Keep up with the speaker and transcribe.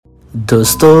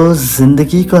दोस्तों,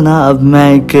 ज़िंदगी को ना अब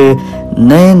मैं एक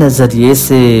नए नज़रिए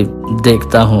से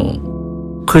देखता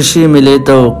हूँ। खुशी मिले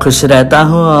तो खुश रहता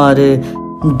हूँ और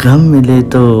गम मिले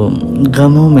तो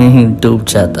गमों में ही डूब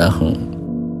जाता हूँ।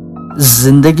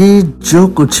 ज़िंदगी जो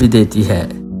कुछ भी देती है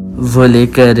वो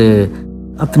लेकर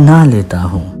अपना लेता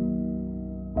हूँ।